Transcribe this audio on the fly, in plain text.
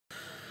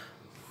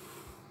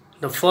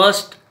The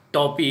first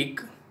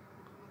topic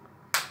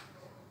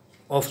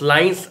of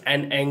lines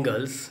and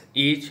angles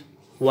is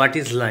what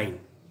is line.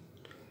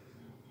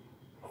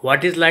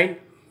 What is line?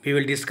 We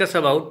will discuss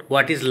about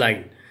what is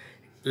line.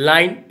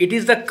 Line, it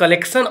is the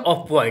collection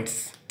of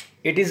points.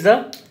 It is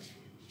the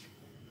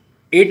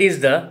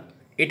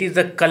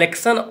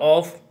collection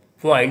of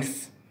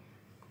points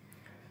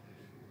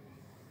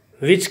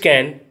which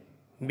can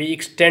be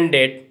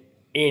extended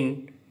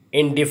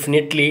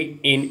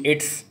indefinitely in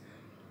its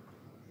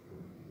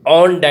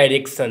own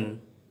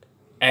direction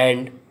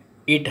and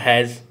it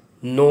has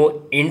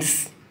no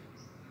ends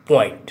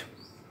point.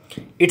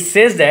 It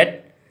says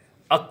that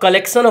a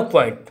collection of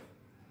point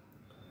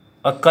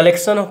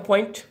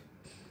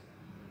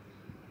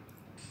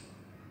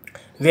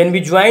when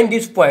we join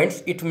these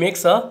points it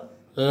makes a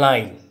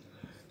line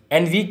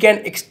and we can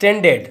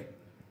extend it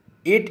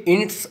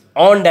in its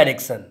own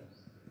direction.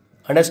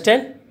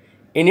 Understand?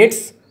 In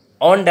its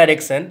own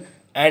direction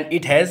and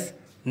it has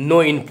no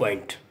end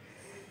point.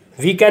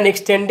 We can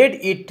extend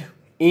it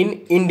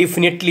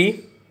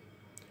indefinitely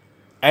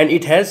and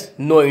it has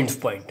no end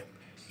point.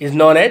 Is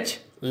known as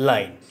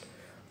line.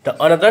 The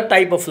another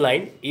type of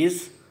line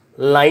is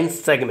line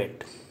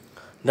segment.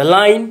 The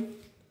line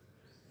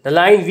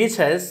which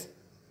has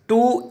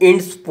two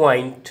ends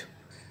point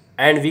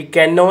and we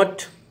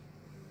cannot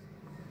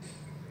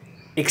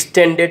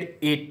extend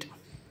it.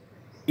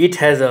 It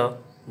has a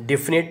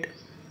definite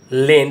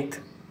length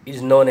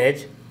is known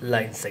as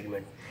line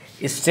segment.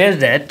 It says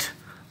that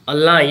a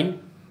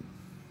line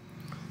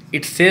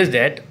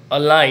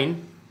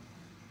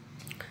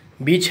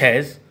which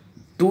has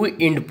two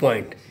end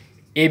point.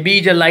 AB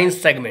is a line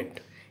segment.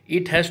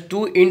 It has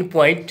two end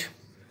point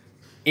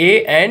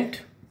A and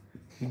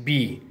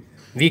B.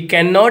 We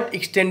cannot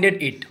extend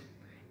it.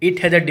 It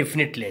has a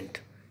definite length.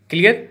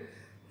 Clear?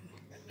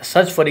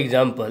 Such for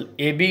example,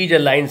 AB is a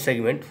line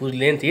segment whose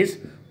length is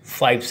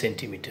 5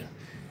 centimeter.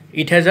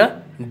 It has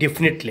a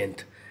definite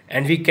length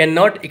and we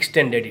cannot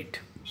extend it.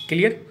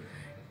 Clear?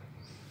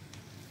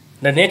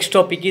 The next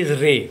topic is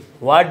ray.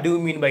 What do you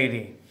mean by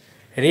ray?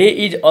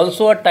 Ray is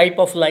also a type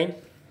of line.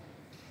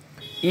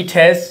 It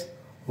has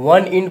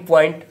one end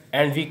point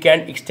and we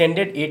can extend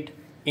it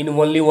in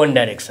only one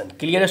direction.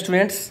 Clear,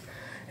 students?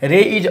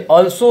 Ray is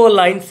also a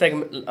line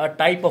segment, a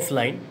type of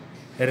line.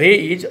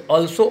 Ray is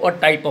also a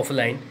type of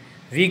line.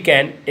 We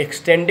can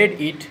extend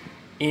it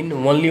in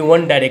only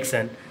one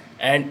direction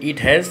and it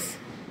has.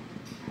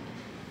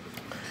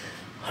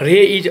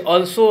 Ray is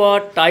also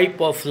a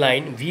type of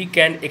line. We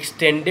can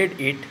extend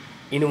it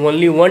in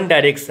only one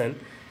direction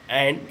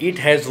and it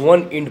has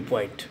one end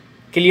point.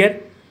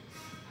 Clear?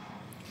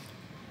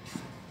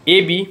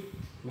 AB,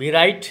 we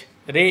write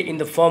ray in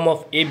the form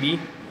of AB.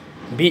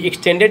 We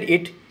extended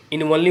it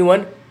in only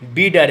one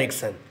B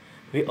direction.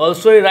 We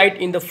also write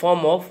in the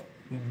form of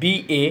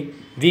BA.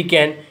 We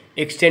can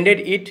extend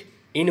it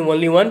in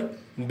only one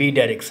B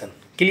direction.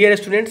 Clear,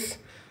 students?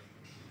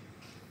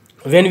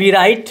 When we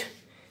write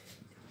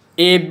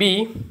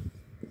AB,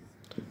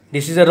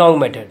 this is a wrong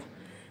method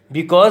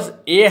because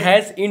A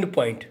has end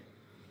point.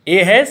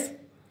 A has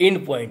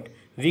end point.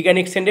 We can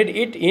extend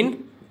it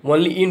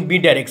only in B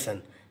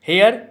direction.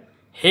 Here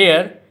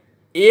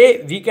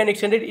A, we can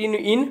extend it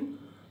in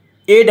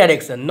A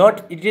direction.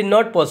 It is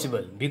not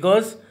possible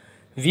because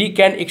we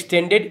can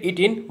extend it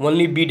in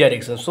only B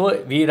direction.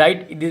 So we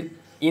write it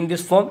in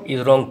this form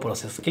is wrong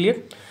process.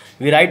 Clear?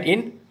 We write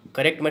in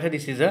correct method.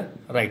 This is a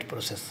right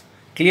process.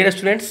 Clear,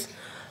 students?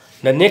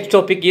 The next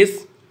topic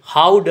is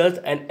how does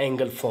an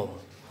angle form?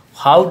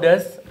 How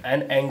does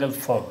an angle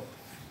form?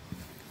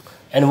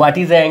 And what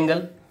is an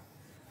angle?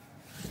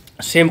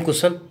 Same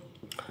question.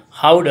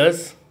 How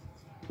does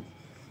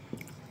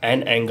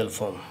an angle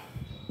form?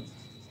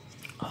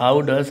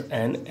 How does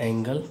an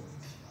angle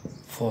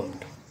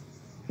formed?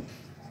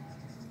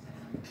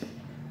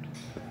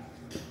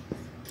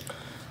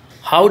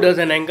 How does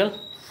an angle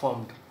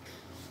formed?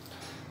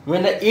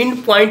 When the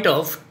end point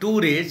of two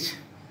rays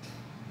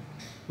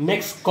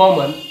makes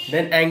common,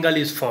 then angle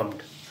is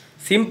formed.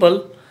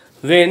 Simple.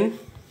 When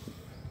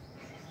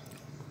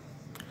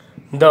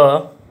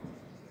the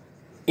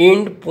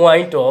end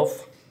point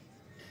of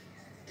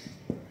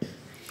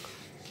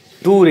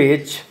two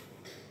rays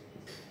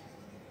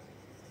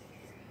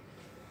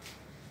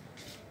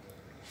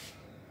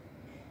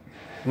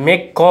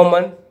make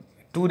common,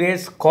 two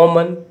rays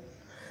common,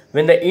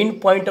 when the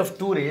end point of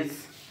two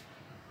rays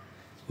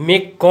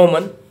make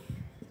common,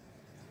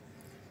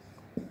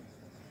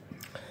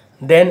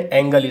 then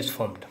angle is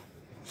formed.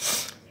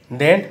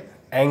 Then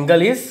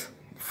angle is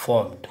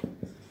formed.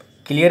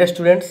 Clear,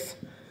 students?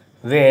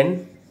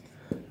 When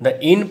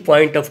the end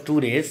point of two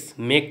rays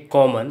make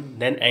common,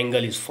 then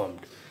angle is formed.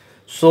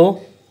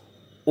 So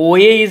OA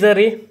is a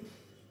ray,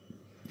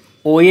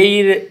 OA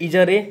is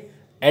a ray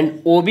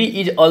and OB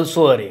is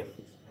also a ray.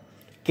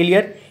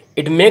 Clear?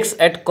 It makes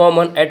at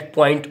common at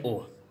point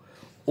O.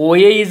 OA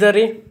is a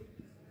ray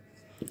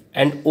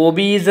and OB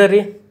is a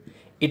ray.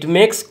 It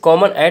makes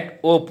common at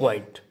O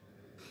point.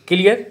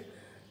 Clear?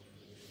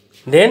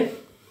 Then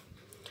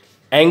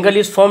angle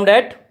is formed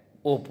at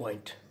O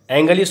point.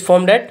 Angle is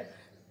formed at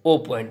O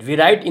point. We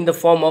write in the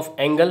form of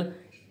angle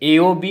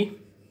AOB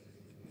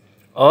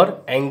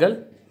or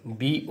angle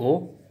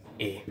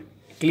BOA.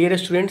 Clear,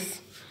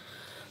 students?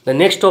 The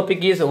next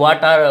topic is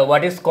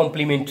what is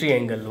complementary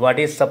angle, what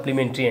is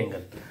supplementary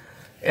angle.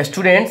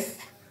 Students,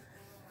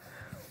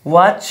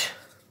 watch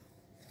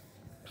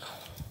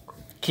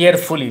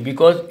carefully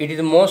because it is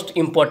the most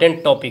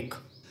important topic.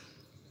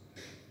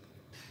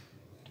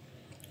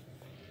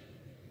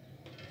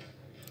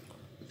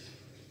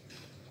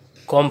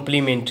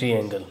 Complementary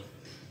angle.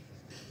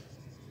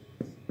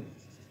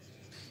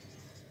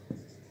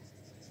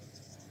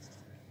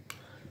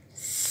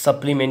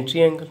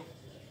 Supplementary angle.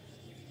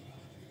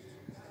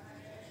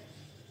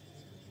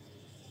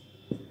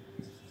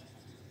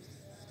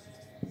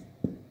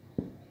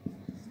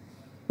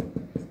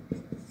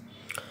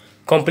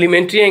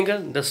 Complementary angle,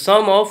 the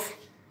sum of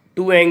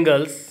two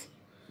angles,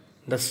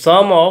 the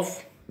sum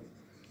of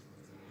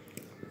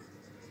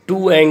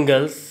two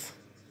angles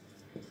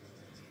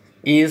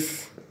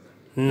is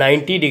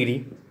 90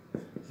 degree,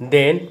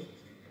 then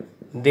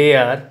they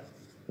are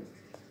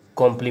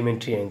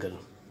complementary angle.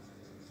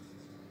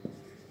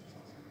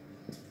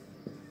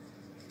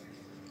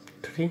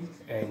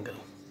 Triangle.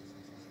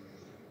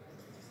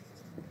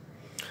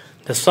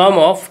 The sum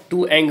of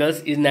two angles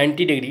is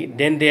 90 degree,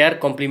 then they are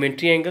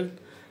complementary angle.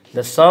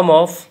 The sum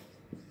of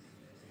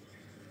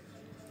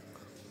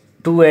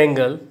two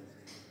angle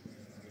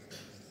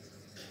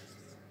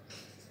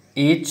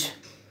is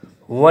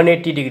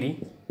 180 degree,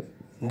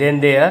 then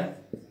they are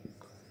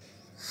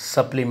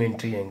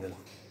supplementary angle.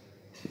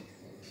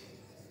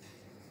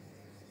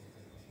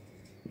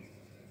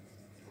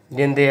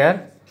 Then they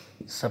are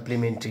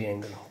supplementary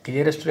angle.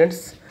 Clear,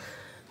 students?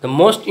 The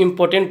most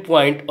important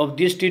point of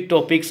these two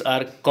topics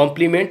are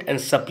complement and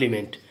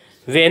supplement.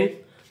 When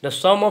the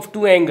sum of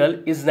two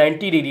angle is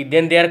 90 degree,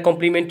 then they are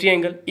complementary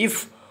angle.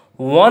 If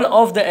one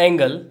of the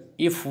angle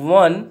is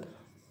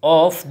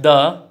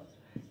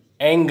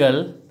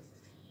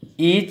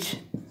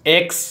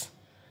x,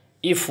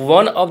 if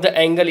one of the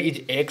angle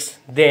is x,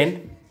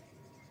 then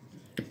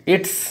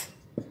its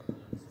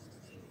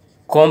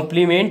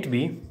complement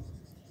be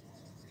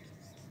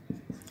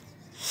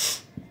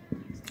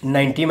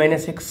 90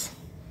 minus x.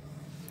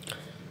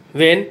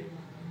 When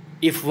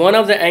if one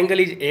of the angle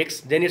is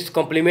x, then its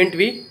complement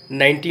be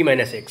 90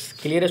 minus x.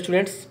 Clear,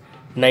 students?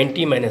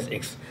 90 minus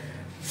x.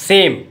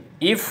 Same,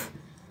 if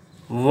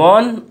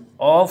one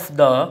of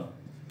the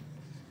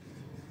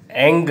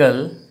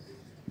angle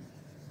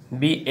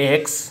be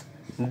x,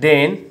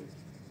 then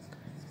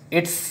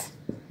its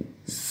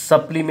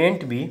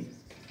supplement be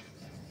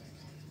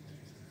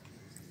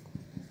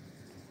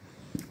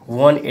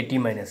 180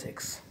 minus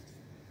x.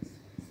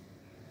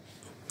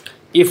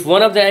 If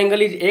one of the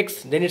angle is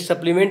x, then its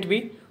supplement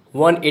be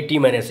 180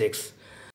 minus x.